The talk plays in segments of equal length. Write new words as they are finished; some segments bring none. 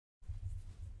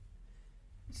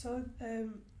So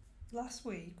last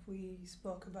week we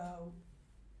spoke about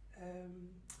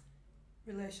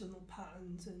relational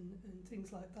patterns and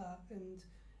things like that, and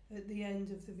at the end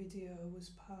of the video was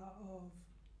part of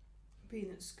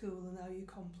being at school and how you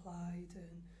complied,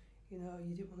 and you know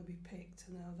you didn't want to be picked,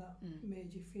 and how that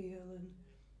made you feel, and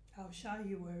how shy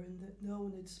you were, and that no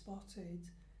one had spotted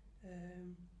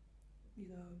you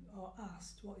know, or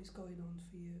asked what is going on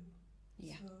for you.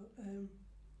 Yeah.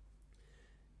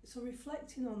 So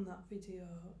reflecting on that video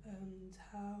and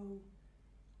how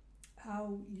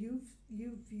you've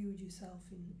viewed yourself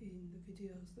in the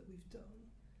videos that we've done,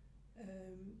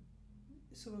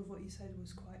 some of what you said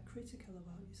was quite critical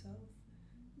about yourself.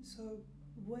 So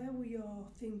where were your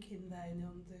thinking then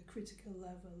on the critical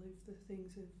level of the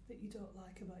things that you don't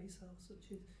like about yourself,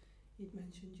 such as you'd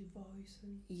mentioned your voice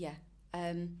and... Yeah.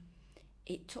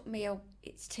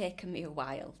 It's taken me a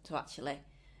while to actually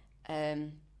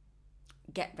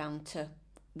get round to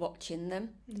watching them.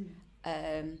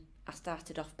 I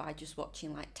started off by just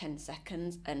watching like 10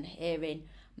 seconds and hearing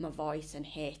my voice and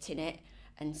hating it,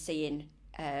 and seeing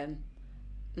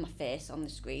my face on the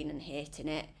screen and hating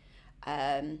it.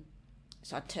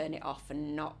 So I'd turn it off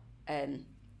and not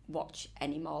watch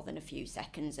any more than a few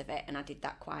seconds of it, and I did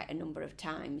that quite a number of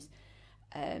times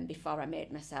before I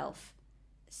made myself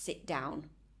sit down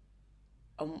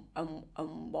and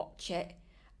watch it.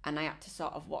 And I had to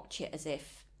sort of watch it as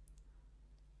if,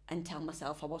 and tell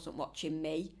myself I wasn't watching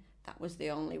me. That was the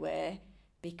only way,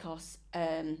 because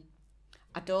I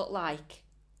don't like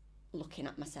looking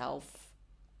at myself.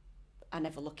 I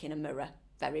never look in a mirror,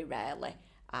 very rarely.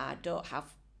 I don't have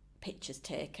pictures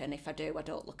taken. If I do, I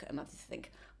don't look at them. I just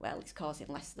think, well, it's causing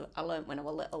less. I learnt when I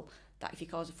was little that if you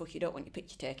cause a fuss, you don't want your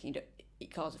picture taken. You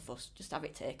cause a fuss, just have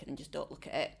it taken and just don't look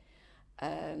at it.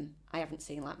 I haven't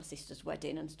seen like my sister's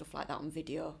wedding and stuff like that on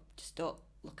video. Just don't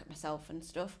look at myself and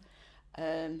stuff.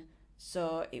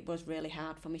 So it was really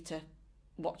hard for me to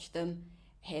watch them,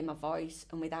 hear my voice,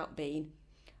 and without being,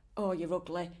 oh, you're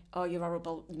ugly, oh, you're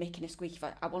horrible, you're making a squeaky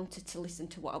voice. I wanted to listen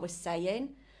to what I was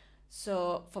saying.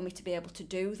 So for me to be able to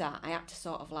do that, I had to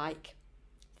sort of like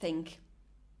think,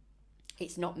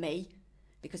 it's not me.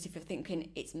 Because if you're thinking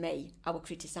it's me, I was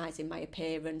criticising my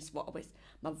appearance, what I was,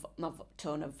 my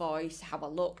tone of voice, how I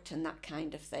looked, and that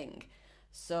kind of thing.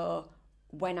 So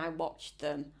when I watched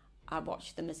them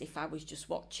as if I was just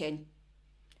watching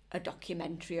a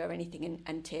documentary or anything,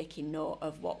 and taking note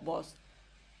of what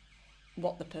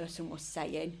the person was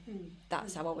saying.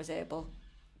 That's how I was able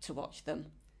to watch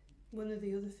them. One of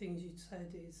the other things you'd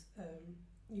said is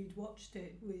you'd watched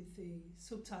it with the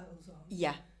subtitles on.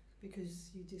 Yeah. Because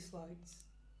you disliked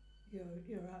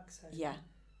your accent. Yeah.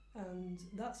 And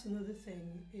that's another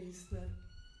thing, is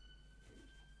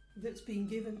that's been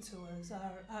given to us.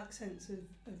 Our accents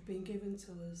have been given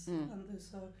to us, and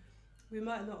so we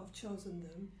might not have chosen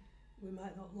them, we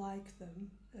might not like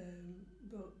them,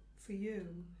 but for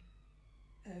you,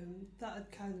 that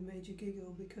had kind of made you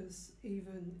giggle, because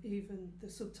even the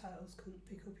subtitles couldn't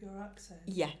pick up your accent.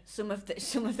 Yeah, some of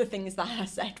the things that I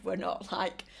said were not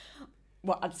like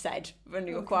what I'd said, and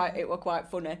it were quite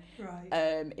funny.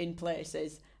 Right. In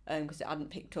places, because it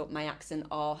hadn't picked up my accent,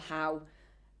 or how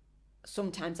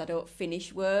sometimes I don't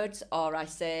finish words, or I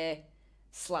say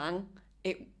slang.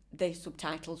 The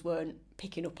subtitles weren't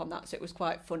picking up on that, so it was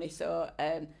quite funny. So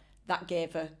that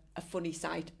gave a funny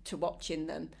side to watching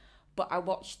them. But I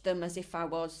watched them as if I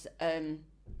was as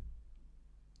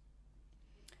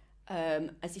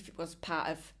if it was part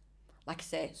of, like I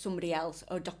say, somebody else,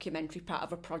 or a documentary, part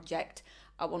of a project.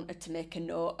 I wanted to make a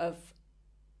note of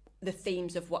the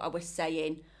themes of what I was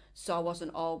saying, so I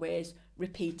wasn't always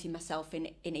repeating myself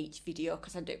in each video,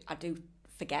 because I do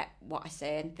forget what I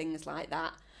say and things like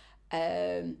that.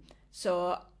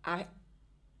 So I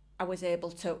was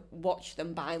able to watch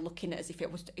them by looking at it as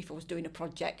if I was doing a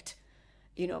project,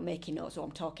 you know, making notes. So I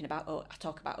talk about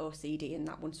OCD in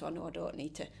that one, so I know I don't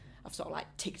need to. I've sort of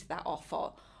like ticked that off,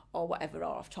 or whatever,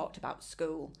 or I've talked about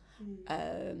school.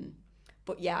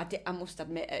 But yeah, I must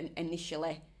admit,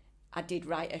 initially I did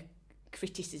write a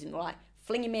criticism, like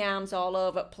flinging my arms all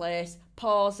over the place,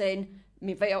 pausing,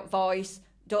 my voice,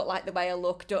 don't like the way I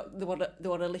look, there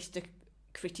were a list of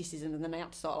criticism, and then I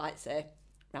had to sort of like say,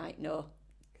 right, no.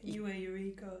 Can you hear your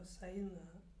ego saying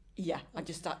that? Yeah, I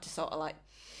just had to sort of like,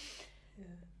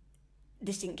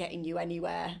 this isn't getting you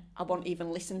anywhere. I won't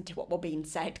even listen to what were being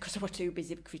said, because I was too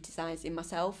busy criticising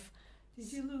myself.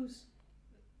 Did you lose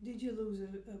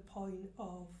a point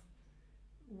of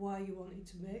why you wanted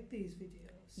to make these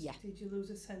videos? Yeah. Did you lose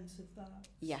a sense of that?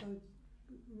 Yeah. So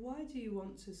why do you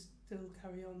want to still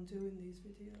carry on doing these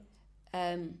videos?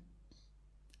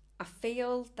 I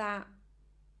feel that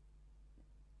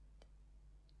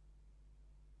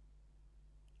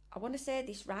I want to say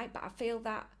this right, but I feel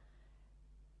that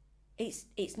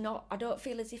it's not, I don't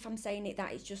feel as if I'm saying it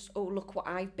that it's just, oh, look what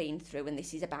I've been through and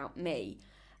this is about me.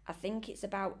 I think it's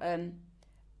about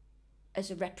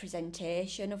as a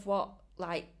representation of what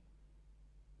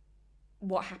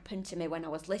happened to me when I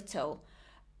was little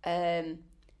can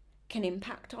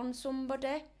impact on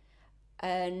somebody.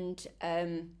 And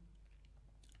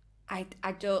I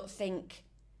don't think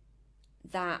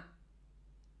that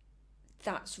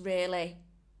that's really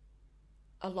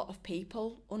a lot of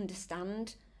people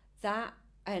understand that.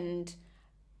 And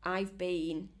I've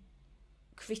been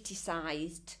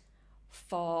criticised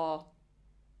for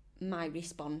my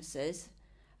responses.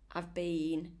 I've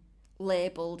been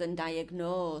labelled and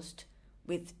diagnosed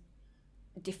with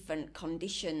different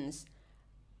conditions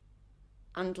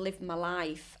and lived my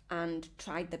life and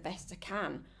tried the best I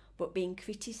can, but being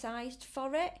criticised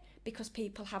for it because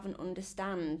people haven't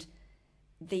understand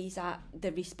these are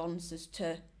the responses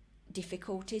to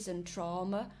difficulties and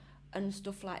trauma and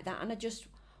stuff like that. And I just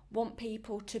want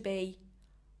people to be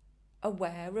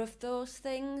aware of those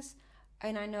things.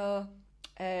 And I know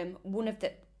one of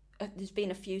the there's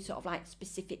been a few sort of like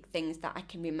specific things that I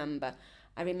can remember.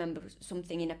 I remember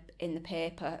something in the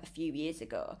paper a few years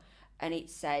ago, and it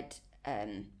said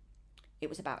it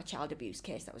was about a child abuse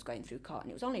case that was going through court,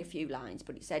 and it was only a few lines,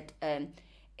 but it said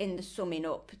in the summing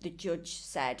up, the judge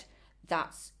said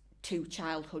that's 2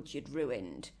 childhoods you'd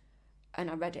ruined. And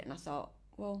I read it and I thought,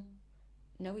 well,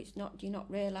 no, it's not. Do you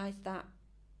not realise that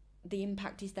the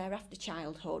impact is there after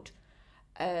childhood?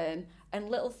 And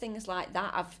little things like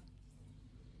that I've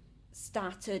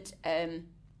started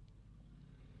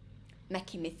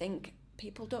making me think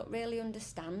people don't really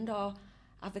understand or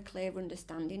have a clear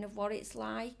understanding of what it's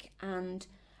like. And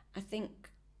I think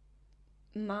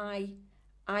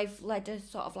I've led a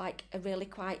sort of like a really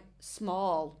quite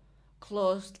small,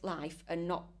 closed life and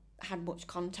not had much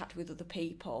contact with other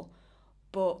people,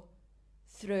 but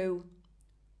through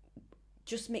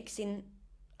just mixing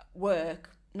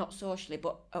work, not socially,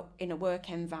 but in a work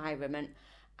environment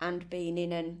and being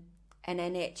in an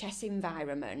NHS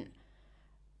environment,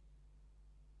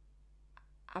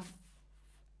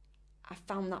 I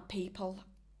found that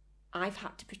I've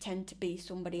had to pretend to be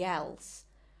somebody else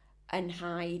and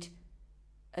hide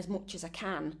as much as I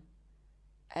can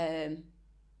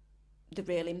the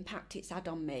real impact it's had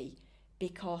on me,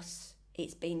 because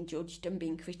it's been judged and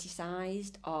been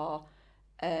criticised, or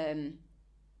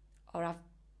I've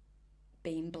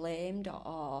been blamed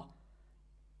or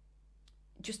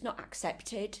just not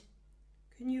accepted.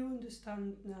 Can you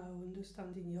understanding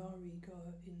your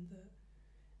ego in that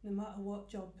no matter what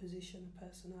job position a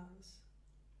person has,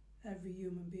 every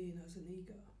human being has an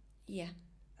ego? Yeah.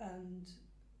 And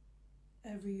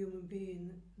every human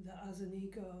being that has an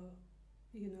ego,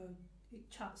 it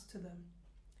chats to them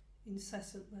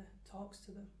incessantly, talks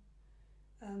to them,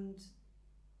 and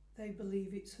they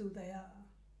believe it's who they are.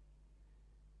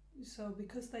 So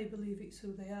because they believe it's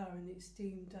who they are and it's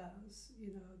deemed as,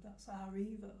 that's our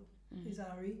evil, is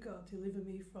our ego. Deliver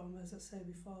me from, as I said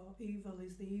before, evil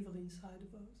is the evil inside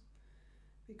of us,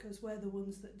 because we're the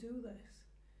ones that do this.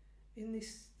 In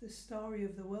the story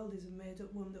of the world is a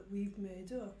made-up one that we've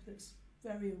made up that's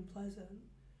very unpleasant.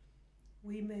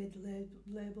 We made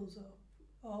labels up.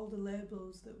 All the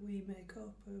labels that we make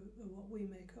up are what we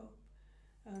make up,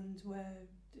 and we're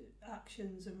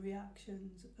actions and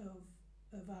reactions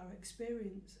of our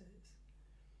experiences.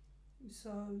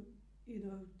 So,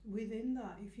 within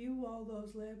that, if all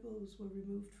those labels were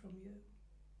removed from you,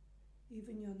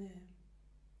 even your name,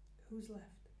 who's left?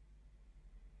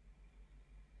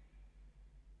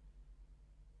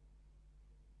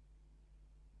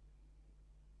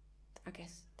 I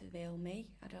guess the real me,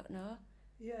 I don't know.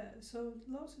 Yeah, so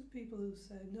lots of people who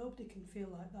say nobody can feel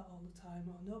like that all the time,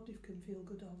 or nobody can feel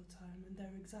good all the time, and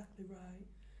they're exactly right,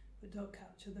 but don't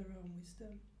capture their own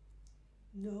wisdom.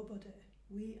 Nobody.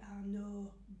 We are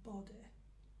no body.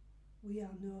 We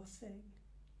are no thing.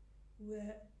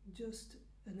 We're just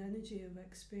an energy of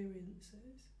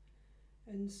experiences.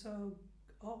 And so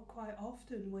quite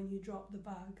often when you drop the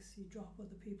bags, you drop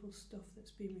other people's stuff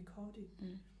that's been recorded,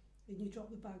 and you drop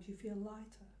the bags, you feel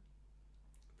lighter.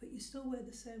 But you still weigh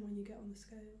the same when you get on the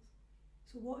scales.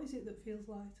 So what is it that feels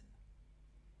lighter?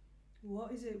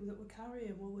 What is it that we're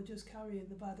carrying? Well, we're just carrying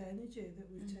the bad energy that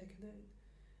we've taken in.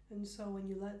 And so when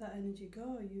you let that energy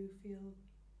go, you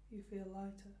feel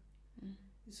lighter.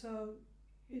 So,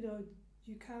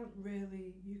 you can't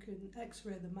really, you can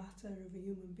x-ray the matter of a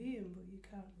human being, but you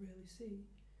can't really see.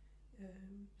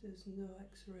 There's no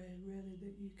x-ray really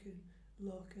that you can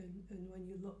look, and when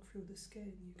you look through the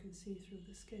skin, you can see through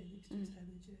the skin. It's just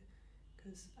energy,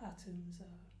 because atoms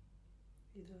are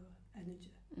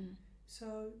energy. Mm.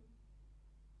 So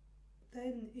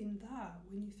then in that,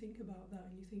 when you think about that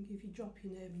and you think if you drop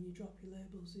your name and you drop your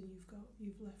labels and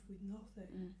you've left with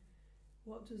nothing,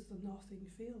 what does the nothing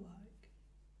feel like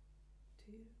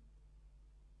to you?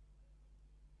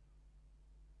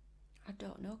 I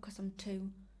don't know, because I'm too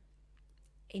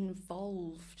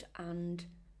involved and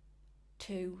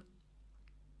too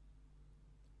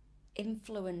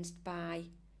influenced by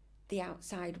the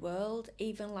outside world,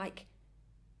 even like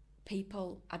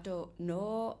people I don't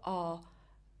know, or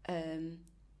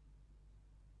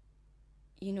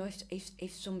you know,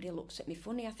 if somebody looks at me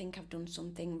funny, I think I've done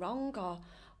something wrong,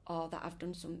 or that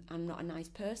I'm not a nice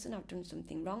person, I've done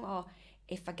something wrong, or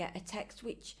if I get a text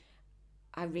which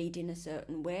I read in a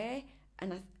certain way,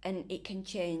 and it can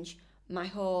change my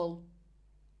whole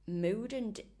mood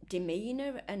and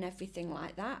demeanour and everything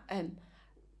like that.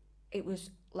 It was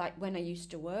like when I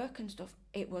used to work and stuff,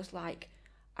 it was like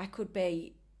I could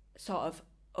be sort of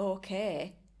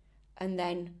okay, and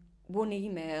then one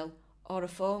email or a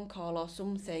phone call or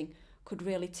something could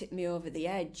really tip me over the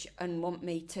edge and want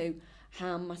me to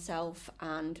harm myself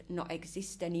and not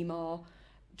exist anymore,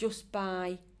 just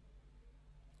by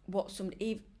what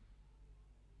somebody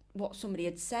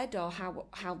had said, or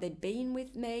how they'd been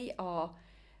with me. Or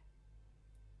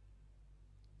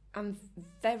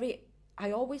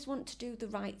I always want to do the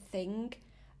right thing.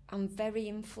 I'm very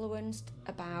influenced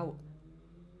about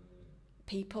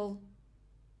people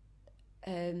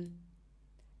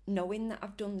knowing that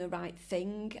I've done the right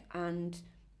thing and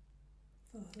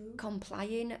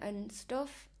complying and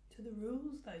stuff. To the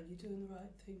rules that you're doing the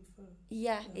right thing for.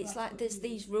 Yeah, it's like there's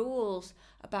these rules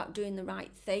about doing the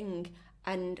right thing,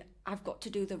 and I've got to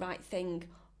do the right thing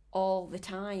all the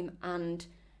time. And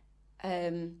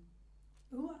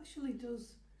who actually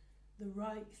does the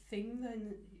right thing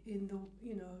then? You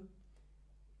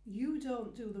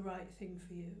don't do the right thing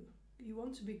for you. You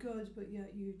want to be good, but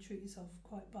yet you treat yourself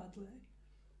quite badly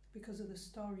because of the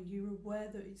story. You're aware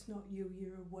that it's not you.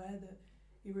 You're aware that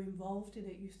you're involved in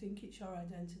it. You think it's your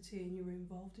identity and you're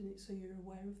involved in it, so you're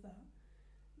aware of that.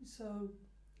 So,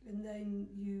 and then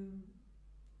you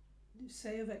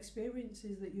say of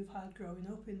experiences that you've had growing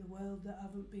up in the world that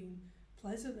haven't been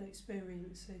pleasant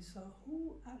experiences. So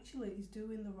who actually is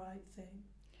doing the right thing?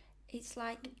 It's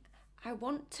like I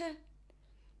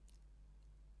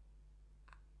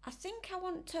think I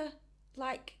want to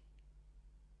like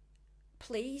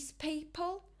please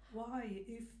people. Why?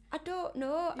 If I don't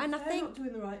know, if and I think not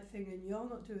doing the right thing and you're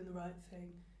not doing the right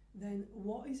thing, then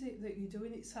what is it that you're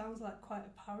doing? It sounds like quite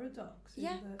a paradox.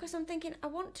 Yeah, because I'm thinking I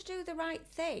want to do the right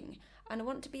thing and I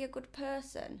want to be a good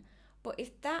person, but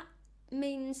if that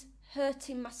means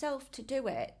hurting myself to do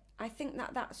it, I think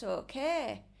that's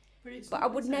okay. But I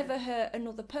would never hurt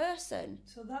another person.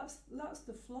 So that's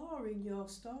the flaw in your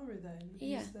story then.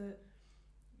 Yeah. Is that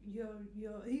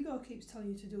your ego keeps telling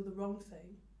you to do the wrong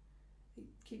thing. It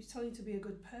keeps telling you to be a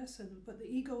good person, but the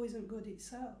ego isn't good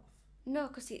itself. No,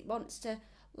 because it wants to,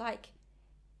 like...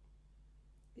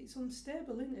 It's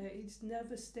unstable, isn't it? It's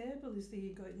never stable, is the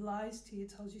ego. It lies to you,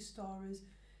 tells you stories,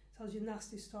 tells you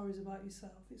nasty stories about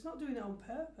yourself. It's not doing it on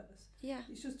purpose. Yeah.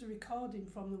 It's just a recording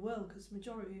from the world, because the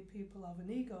majority of people have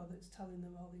an ego that's telling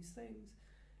them all these things.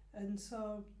 And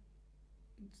so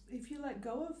if you let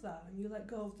go of that and you let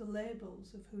go of the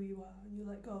labels of who you are and you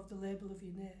let go of the label of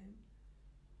your name,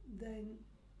 then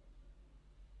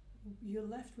you're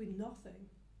left with nothing.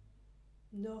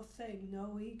 No thing,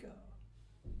 no ego.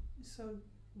 So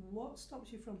what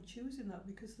stops you from choosing that?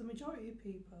 Because the majority of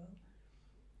people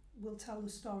will tell the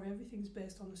story. Everything's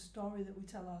based on a story that we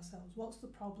tell ourselves. What's the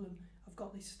problem? I've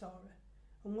got this story.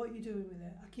 And what are you doing with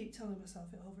it? I keep telling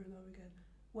myself it over and over again.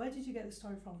 Where did you get the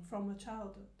story from? From my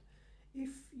childhood.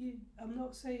 I'm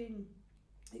not saying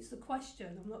it's the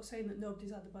question. I'm not saying that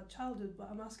nobody's had a bad childhood, but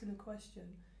I'm asking a question.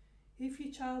 If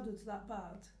your childhood's that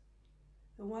bad,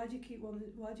 then why do you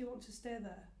want to stay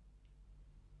there?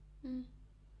 Mm.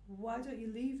 Why don't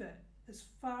you leave it as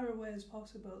far away as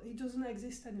possible? It doesn't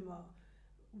exist anymore.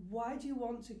 Why do you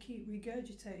want to keep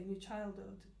regurgitating your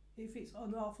childhood if it's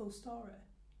an awful story?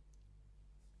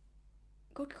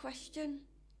 Good question.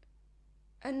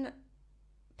 And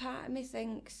part of me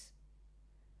thinks,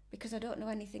 because I don't know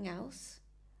anything else,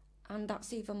 and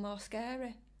that's even more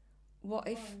scary. What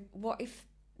if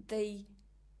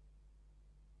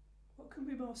What can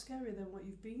be more scary than what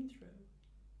you've been through?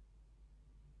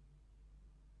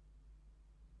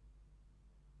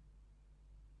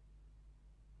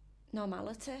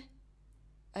 Normality,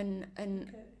 and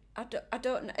Okay. I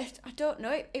don't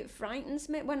know. It frightens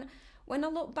me when I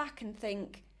look back and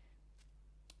think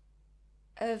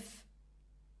of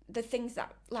the things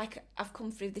that, like, I've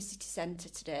come through the city centre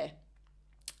today,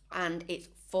 and it's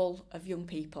full of young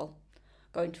people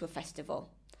going to a festival.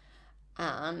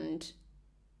 And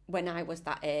when I was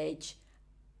that age,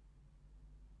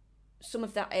 some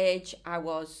of that age I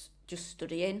was just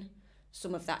studying,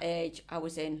 some of that age I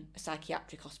was in a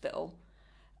psychiatric hospital.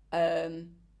 And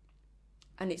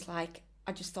it's like,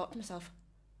 I just thought to myself,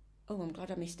 oh, I'm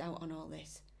glad I missed out on all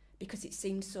this, because it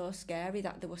seemed so scary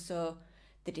that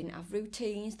they didn't have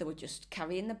routines, they were just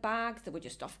carrying the bag, they were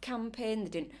just off camping,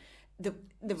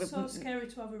 they were so scary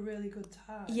to have a really good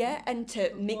time. Yeah, and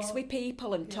to mix with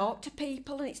people and talk to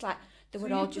people, and it's like they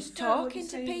were all just talking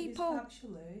to people.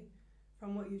 Actually,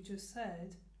 from what you just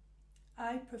said,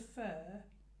 I prefer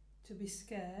to be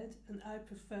scared, and I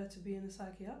prefer to be in a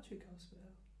psychiatric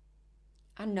hospital.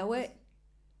 I know it.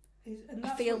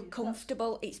 I feel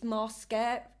comfortable. It's more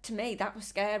scary to me. That was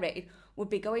scary. It would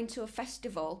be going to a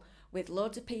festival with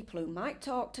loads of people who might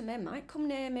talk to me, might come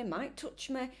near me, might touch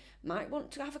me, might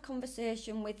want to have a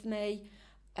conversation with me,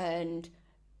 and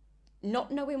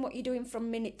not knowing what you're doing from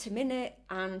minute to minute,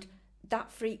 and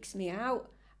that freaks me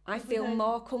out. I feel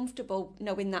more comfortable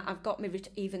knowing that I've got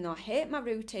even though I hate my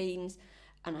routines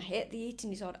and I hate the eating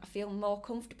disorder, I feel more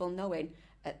comfortable knowing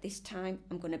at this time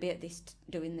I'm going to be at this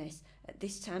doing this. At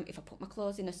this time, if I put my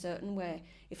clothes in a certain way,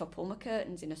 if I pull my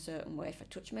curtains in a certain way, if I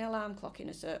touch my alarm clock in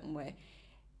a certain way,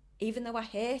 even though I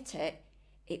hate it,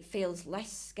 it feels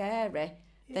less scary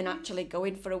than actually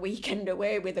going for a weekend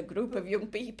away with a group of young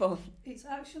people. It's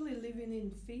actually living in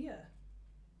fear.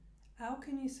 How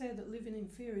can you say that living in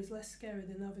fear is less scary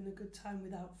than having a good time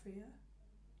without fear?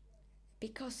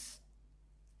 Because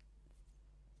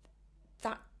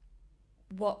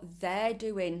what they're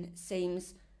doing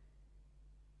seems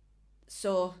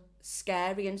so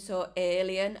scary and so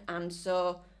alien and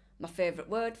so, my favourite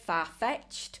word,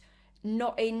 far-fetched.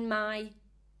 Not in my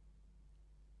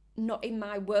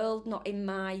world, not in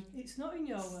my... It's not in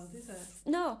your world, is it?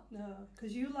 No. No,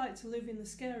 because you like to live in the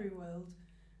scary world,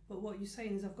 but what you're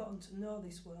saying is I've gotten to know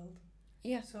this world.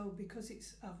 Yeah. So because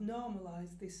I've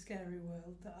normalised this scary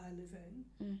world that I live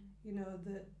in, you know,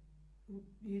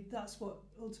 that's what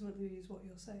ultimately is what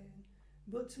you're saying.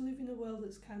 But to live in a world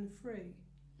that's kind of free,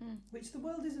 which the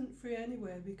world isn't free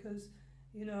anyway, because...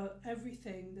 You know,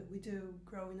 everything that we do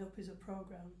growing up is a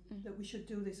programme, that we should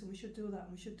do this and we should do that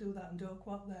and we should do that and don't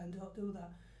go out there and don't do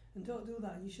that and don't do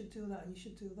that and you should do that and you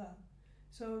should do that.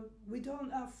 So we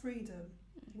don't have freedom.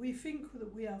 We think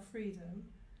that we have freedom,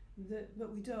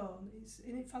 but we don't.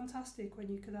 Isn't it fantastic when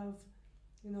you could have,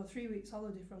 3 weeks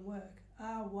holiday from work?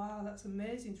 Ah, wow, that's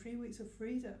amazing, 3 weeks of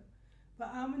freedom.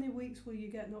 But how many weeks will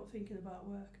you get not thinking about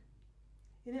work?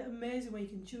 Isn't it amazing when you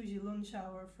can choose your lunch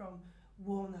hour from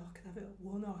 1 hour, I can have it at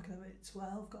 1 hour, I can have it at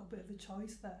 12, got a bit of a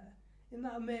choice there. Isn't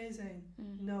that amazing?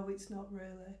 No, it's not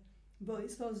really. But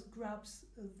it's those grabs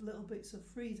of little bits of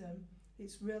freedom.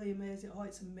 It's really amazing. Oh,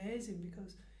 it's amazing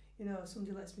because,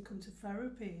 somebody lets me come to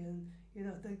therapy and,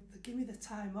 they give me the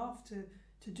time off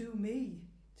to do me,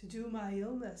 to do my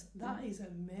illness. That is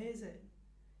amazing.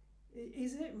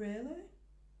 Is it really?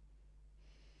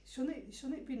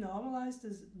 Shouldn't it be normalised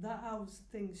as that how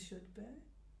things should be?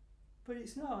 But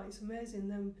it's not. It's amazing.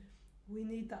 Then we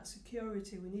need that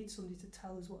security. We need somebody to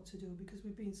tell us what to do because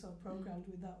we've been so programmed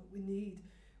with that. We need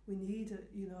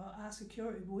our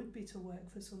security would be to work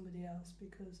for somebody else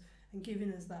and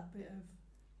giving us that bit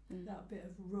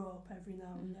of rope every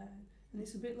now and then. And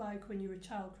it's a bit like when you're a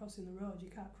child crossing the road.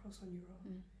 You can't cross on your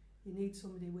own. You need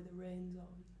somebody with the reins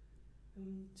on.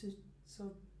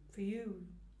 So for you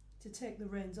to take the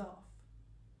reins off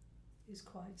is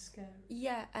quite scary.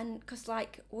 Yeah, and because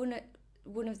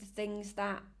one of the things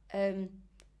that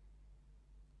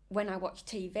when I watch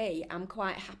TV, I'm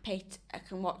quite happy. I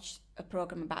can watch a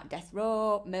programme about death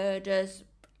row, murders,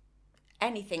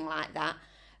 anything like that,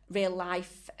 real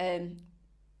life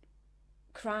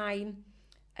crime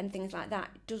and things like that.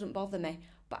 It doesn't bother me,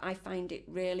 but I find it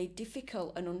really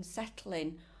difficult and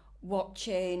unsettling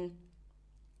watching.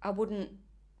 I wouldn't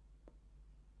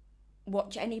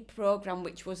watch any programme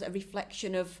which was a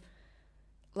reflection of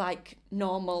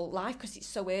normal life because it's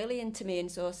so alien to me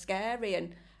and so scary.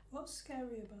 And what's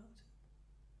scary about it?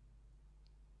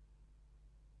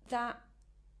 That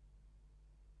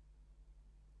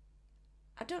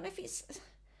I don't know if it's,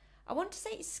 I want to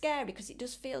say it's scary because it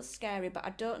does feel scary, but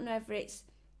I don't know if it's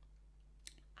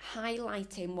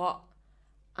highlighting what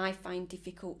I find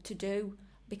difficult to do,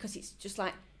 because it's just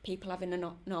like people having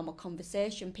a normal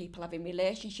conversation, people having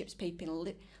relationships, people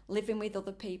living with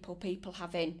other people, people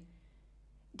having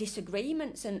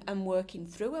disagreements and working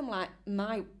through them. Like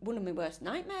one of my worst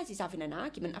nightmares is having an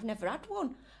argument. I've never had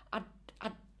one.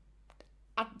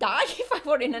 I'd die if I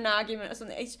were in an argument or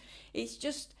something. It's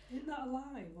just... Isn't that a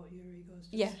lie, what your ego's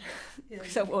just... Yeah,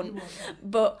 because I won't. won't.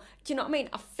 But, do you know what I mean?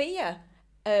 I fear...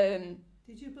 Did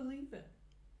you believe it?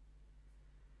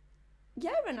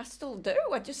 Yeah, and I still do.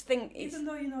 I just think it's... Even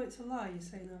though you know it's a lie, you're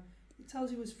saying, it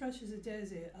tells you as fresh as a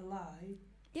daisy, a lie.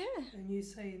 Yeah. And you're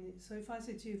saying it. So if I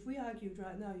said to you, if we argued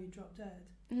right now, you'd drop dead.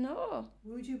 No.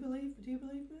 Would you believe? Do you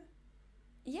believe me?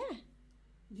 Yeah.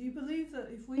 Do you believe that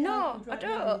if we argued right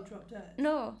now, you'd drop dead?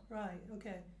 No. Right,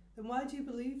 okay. Then why do you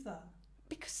believe that?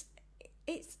 Because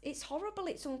it's horrible,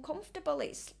 it's uncomfortable,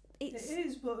 it's... It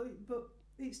is, but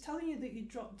it's telling you that you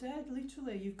dropped dead,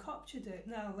 literally. You've captured it.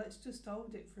 Now, let's just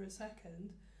hold it for a second.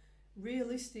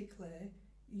 Realistically,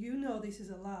 you know this is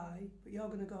a lie, but you're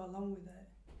going to go along with it.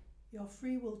 Your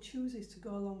free will chooses to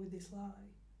go along with this lie.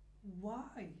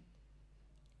 Why?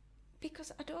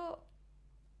 Because I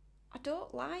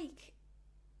don't like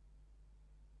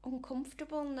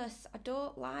uncomfortableness. I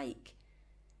don't like...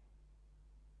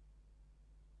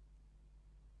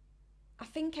 I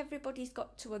think everybody's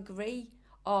got to agree,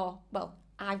 or, well,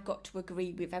 I've got to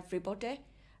agree with everybody.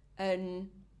 And,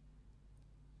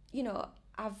 you know,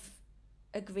 I've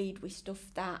agreed with stuff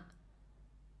that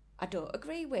I don't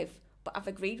agree with, but I've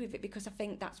agreed with it because I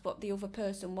think that's what the other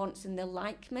person wants and they'll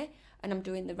like me and I'm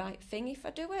doing the right thing if I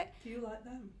do it. Do you like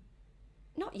them?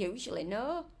 Not usually,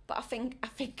 no. But I think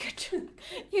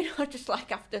you know, just like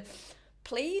have to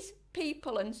please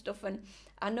people and stuff. And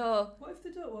I know... What if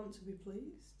they don't want to be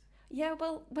pleased? Yeah,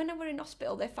 well, when I were in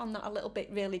hospital, they found that a little bit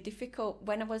really difficult.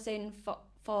 When I was in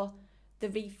for the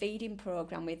refeeding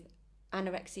programme with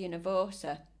anorexia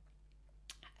nervosa,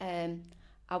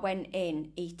 I went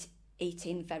in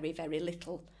eating very, very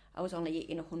little. I was only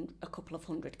eating a couple of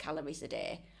 100 calories a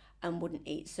day and wouldn't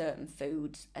eat certain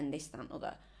foods and this, that and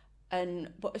other.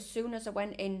 But as soon as I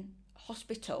went in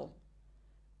hospital,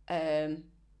 the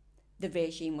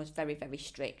regime was very, very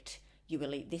strict. You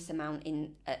will eat this amount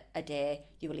in a day,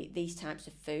 you will eat these types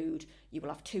of food, you will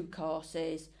have 2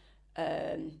 courses,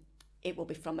 it will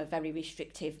be from a very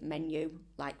restrictive menu,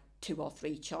 like 2 or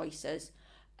 3 choices.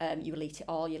 You will eat it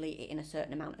all, you'll eat it in a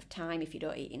certain amount of time. If you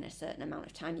don't eat in a certain amount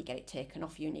of time, you get it taken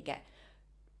off you and you get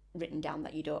written down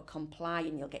that you don't comply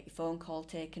and you'll get your phone call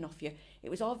taken off you. It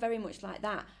was all very much like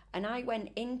that. And I went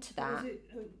into that... Was it,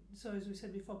 so as we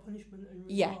said before, punishment and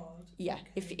reward? Yeah.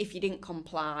 Okay. If you didn't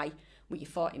comply with your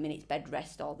 40 minutes bed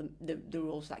rest or the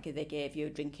rules that they gave you,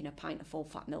 drinking a pint of full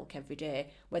fat milk every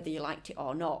day, whether you liked it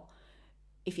or not,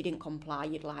 if you didn't comply,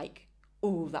 you'd like,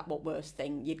 oh, that what worst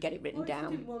thing, you'd get it written down.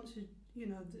 If you didn't want to, you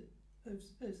know,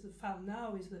 as they found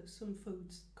now, is that some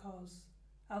foods cause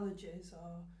allergies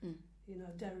or, you know,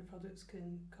 dairy products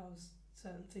can cause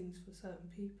certain things for certain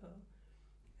people.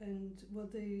 And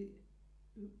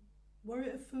were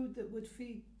it a food that would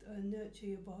feed and nurture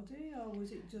your body, or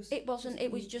was it just... It wasn't,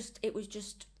 it was just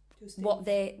what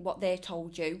they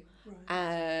told you.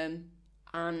 Right.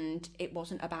 And it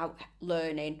wasn't about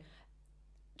learning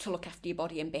to look after your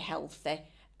body and be healthy.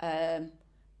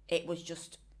 It was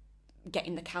just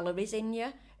getting the calories in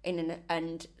you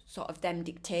and sort of them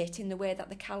dictating the way that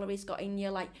the calories got in you.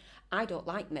 Like, I don't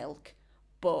like milk,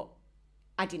 but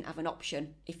I didn't have an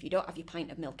option. If you don't have your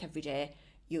pint of milk every day,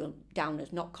 you're down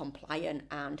as not compliant,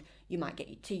 and you might get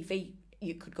your TV,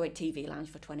 you could go in TV lounge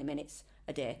for 20 minutes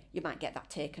a day. You might get that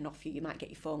taken off you. You might get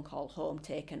your phone call home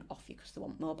taken off you because they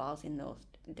want mobiles in those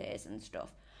days and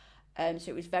stuff.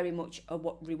 So it was very much a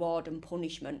reward and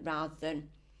punishment rather than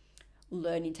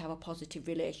learning to have a positive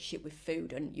relationship with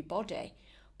food and your body.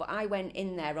 But I went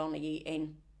in there only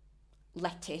eating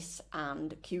lettuce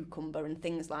and cucumber and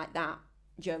things like that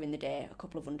during the day, a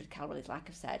couple of 100 calories, like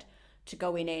I've said, to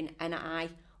going in, and I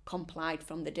complied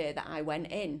from the day that I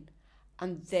went in.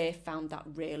 And they found that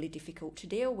really difficult to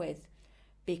deal with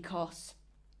because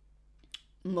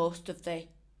most of the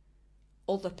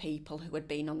other people who had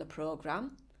been on the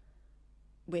programme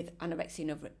with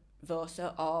anorexia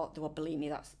nervosa or they were bulimia,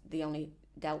 that's they only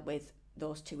dealt with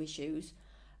those 2 issues,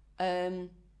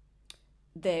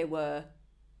 they were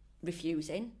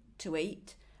refusing to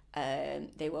eat,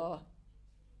 they were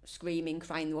screaming,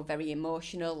 crying, they were very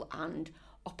emotional and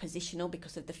oppositional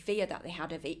because of the fear that they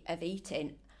had of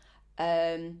eating.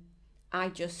 I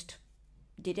just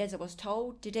did as I was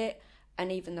told, did it,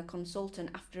 and even the consultant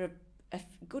after a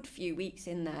good few weeks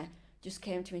in there just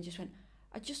came to me and just went,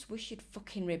 I just wish you'd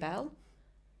fucking rebel,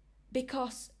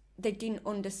 because they didn't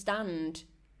understand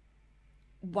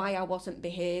why I wasn't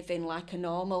behaving like a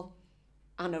normal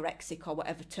anorexic or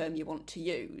whatever term you want to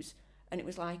use. And it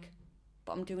was like,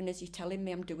 but I'm doing as you're telling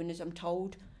me, I'm doing as I'm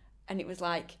told. And it was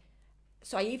like,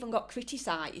 so I even got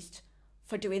criticised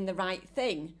for doing the right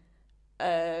thing.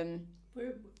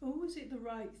 But who is it the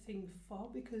right thing for?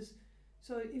 Because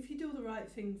so if you do the right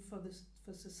thing for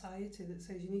society that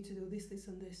says you need to do this, this,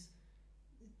 and this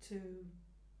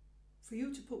for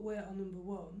you to put weight on, number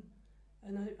one,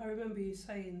 and I remember you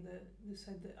saying that they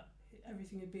said that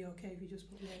everything would be okay if you just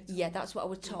put weight on. Yeah, that's what I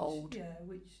was told.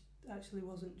 Which actually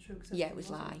wasn't true. Yeah, it was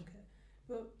lie. Okay.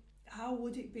 But how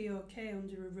would it be okay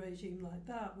under a regime like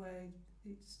that, where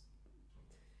it's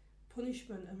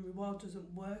punishment and reward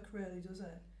doesn't work really, does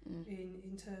it?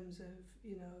 In terms of,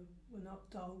 you know, we're not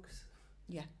dogs.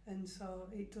 Yeah. And so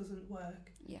it doesn't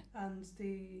work. Yeah. And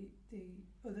the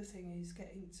other thing is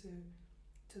getting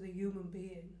to the human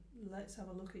being. Let's have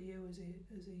a look at you as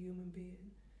a human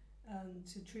being, and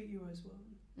to treat you as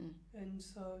one. And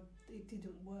so it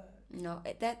didn't work. No,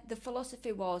 the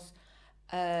philosophy was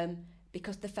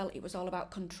because they felt it was all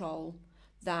about control,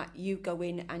 that you go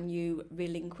in and you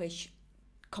relinquish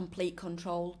complete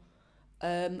control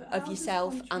of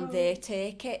yourself, and they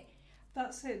take it.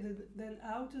 That's it. Then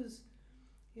how does,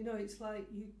 you know, it's like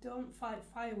you don't fight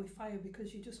fire with fire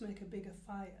because you just make a bigger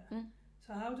fire.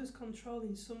 So how does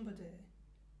controlling somebody,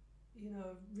 you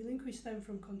know, relinquish them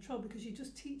from control, because you're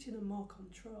just teaching them more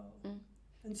control.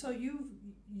 And so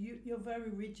you're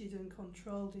very rigid and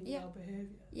controlled in your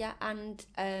behaviour. Yeah, and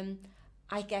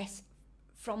I guess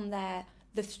from there,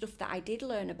 the stuff that I did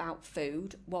learn about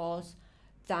food was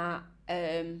that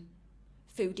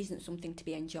food isn't something to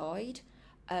be enjoyed.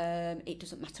 It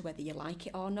doesn't matter whether you like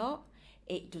it or not.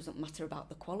 It doesn't matter about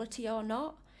the quality or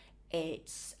not.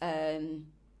 It's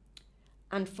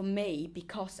and for me,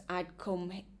 because I'd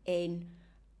come in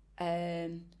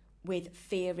with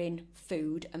fearing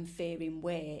food and fearing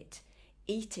weight,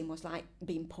 eating was like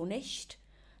being punished.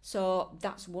 So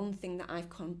that's one thing that I've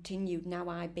continued. Now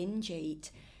I binge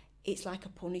eat. It's like a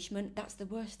punishment. That's the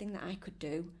worst thing that I could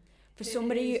do. For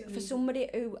somebody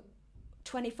who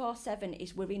 24/7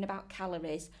 is worrying about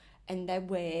calories and their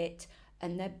weight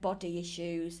and their body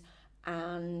issues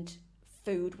and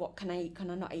food, what can I eat, can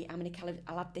I not eat, how many calories,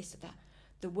 I'll have this, that.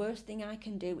 The worst thing I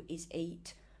can do is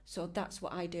eat. So that's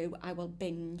what I do. I will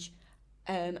binge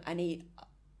and eat.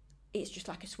 It's just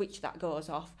like a switch that goes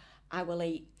off. I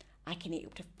can eat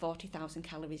up to 40,000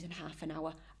 calories in half an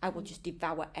hour. I will just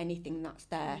devour anything that's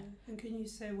there. And can you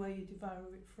say where you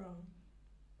devour it from?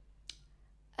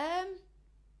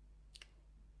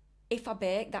 If I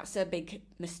bake, that's a big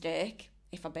mistake.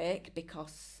 If I bake,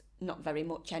 because not very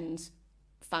much ends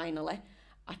finally.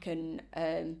 I can...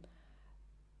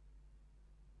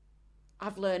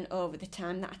 I've learned over the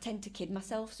time that I tend to kid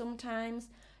myself sometimes.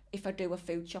 If I do a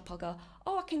food shop, I'll go,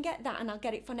 oh, I can get that and I'll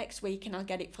get it for next week and I'll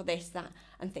get it for this, that,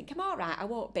 and think, I'm all right, I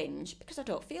won't binge because I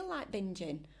don't feel like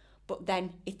binging. But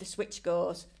then if the switch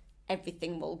goes,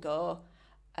 everything will go.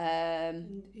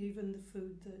 And even the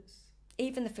food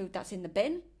that's in the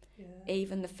bin,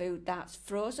 even the food that's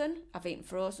frozen. I've eaten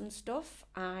frozen stuff.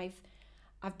 I've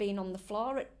been on the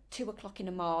floor at 2:00 in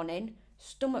the morning,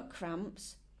 stomach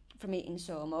cramps from eating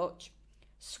so much,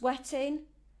 sweating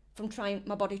from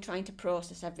my body trying to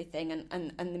process everything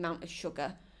and the amount of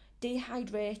sugar,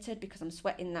 dehydrated because I'm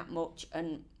sweating that much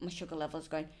and my sugar level's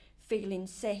going, feeling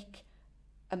sick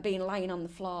and being lying on the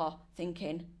floor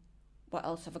thinking, what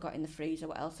else have I got in the freezer,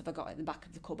 what else have I got in the back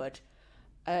of the cupboard?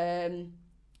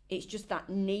 It's just that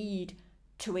need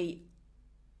to eat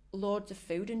loads of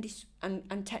food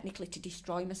and technically to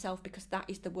destroy myself, because that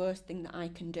is the worst thing that I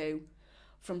can do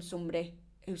from somebody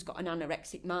who's got an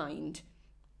anorexic mind.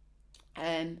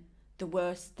 The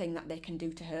worst thing that they can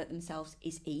do to hurt themselves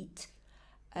is eat.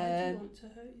 Why do you want to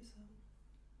hurt yourself?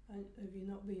 And have you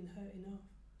not been hurt enough?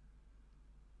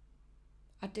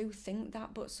 I do think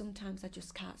that, but sometimes I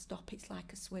just can't stop. It's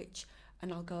like a switch,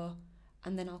 and I'll go,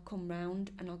 and then I'll come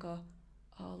round and I'll go,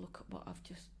 oh, look at what I've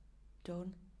just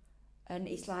done. And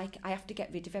it's like I have to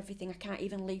get rid of everything. I can't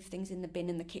even leave things in the bin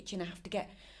in the kitchen.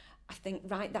 I think,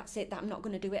 right, that's it, that I'm not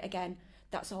going to do it again.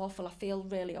 That's awful. I feel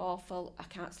really awful. I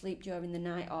can't sleep during the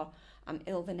night, or I'm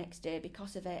ill the next day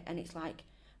because of it. And it's like,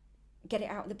 get it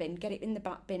out of the bin, get it in the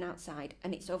back bin outside,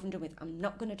 and it's over and done with. I'm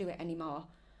not going to do it anymore.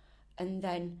 And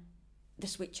then the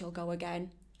switch will go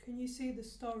again. Can you see the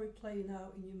story playing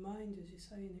out in your mind as you're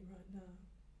saying it right now?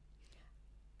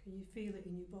 Can you feel it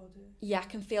in your body? Yeah, I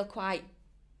can feel quite...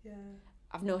 Yeah.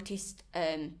 I've noticed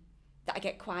that I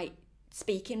get quite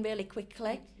speaking really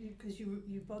quickly. Because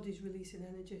your body's releasing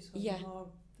energy, so the more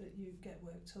that you get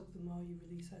worked up, the more you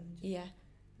release energy. Yeah.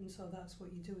 And so that's what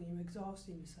you're doing. You're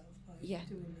exhausting yourself by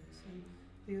doing this. And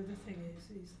the other thing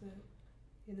is that,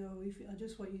 you know, I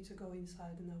just want you to go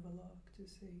inside and have a look to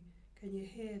see, can you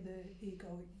hear the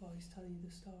egoic voice telling you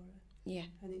the story? Yeah.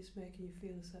 And it's making you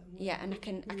feel a certain way. Yeah, and I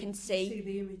can see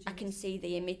the images. I can see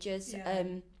the images. Yeah.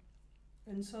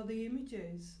 And so the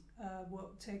images are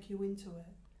what take you into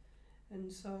it.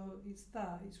 And so it's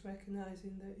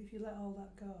recognising that if you let all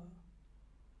that go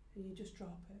and you just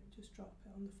drop it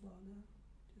on the floor now,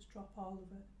 just drop all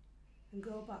of it and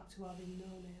go back to having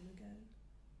no name again.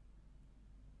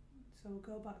 So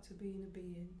go back to being a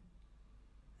being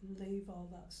and leave all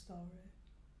that story.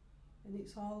 And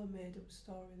it's all a made up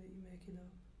story that you're making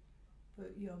up,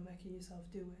 but you're making yourself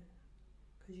do it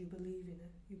because you believe in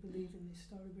it. You believe in this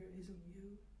story, but it isn't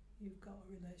you. You've got a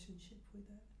relationship with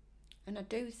it. And I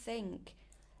do think...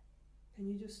 Can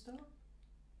you just stop?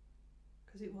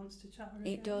 Because it wants to chatter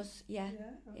again. It does, yeah.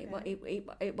 Yeah? Okay.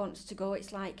 It wants to go.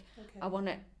 It's like, Okay. I want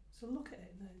to... So look at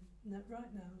it then,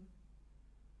 right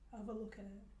now. Have a look at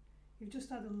it. You've just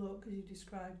had a look because you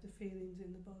described the feelings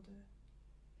in the body.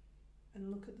 And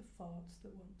look at the thoughts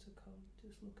that want to come.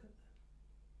 Just look at them.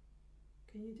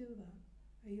 Can you do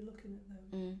that? Are you looking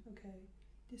at them? Okay.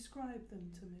 Describe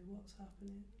them to me. What's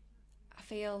happening? I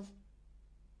feel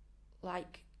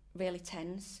like really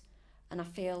tense, and I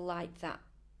feel like that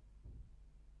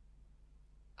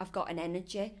I've got an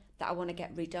energy that I want to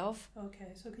get rid of.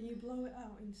 Okay, so can you blow it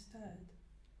out instead?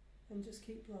 And just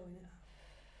keep blowing it out.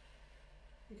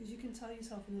 Because you can tell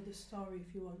yourself another story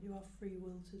if you want. You have free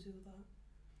will to do that.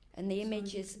 And the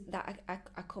images that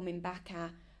are coming back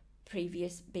are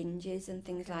previous binges and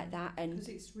things like that. And because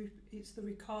it's the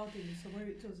recording, so what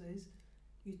it does is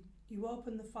you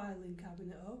open the filing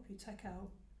cabinet up, you take out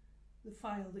the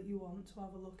file that you want to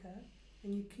have a look at,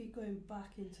 and you keep going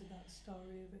back into that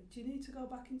story of it. Do you need to go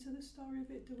back into the story of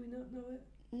it? Do we not know it?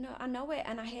 No, I know it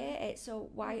and I hate it, so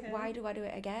why do I do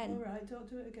it again? Alright, don't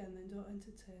do it again then, don't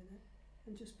entertain it.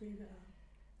 And just breathe it out.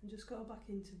 And just go back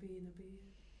into being a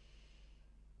being.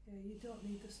 Yeah, you don't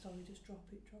need the story, just drop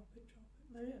it.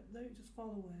 Let it just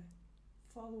fall away.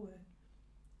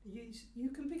 You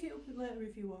can pick it up later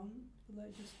if you want, but let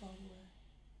it just fall away.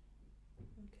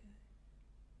 Okay.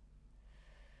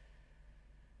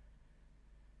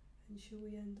 And shall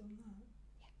we end on that?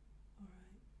 Yeah.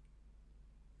 Alright.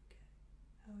 Okay.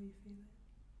 How are you feeling?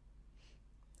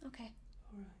 Okay.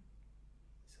 Alright.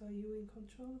 So are you in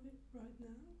control of it right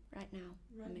now? Right now,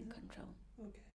 I'm in control. Okay.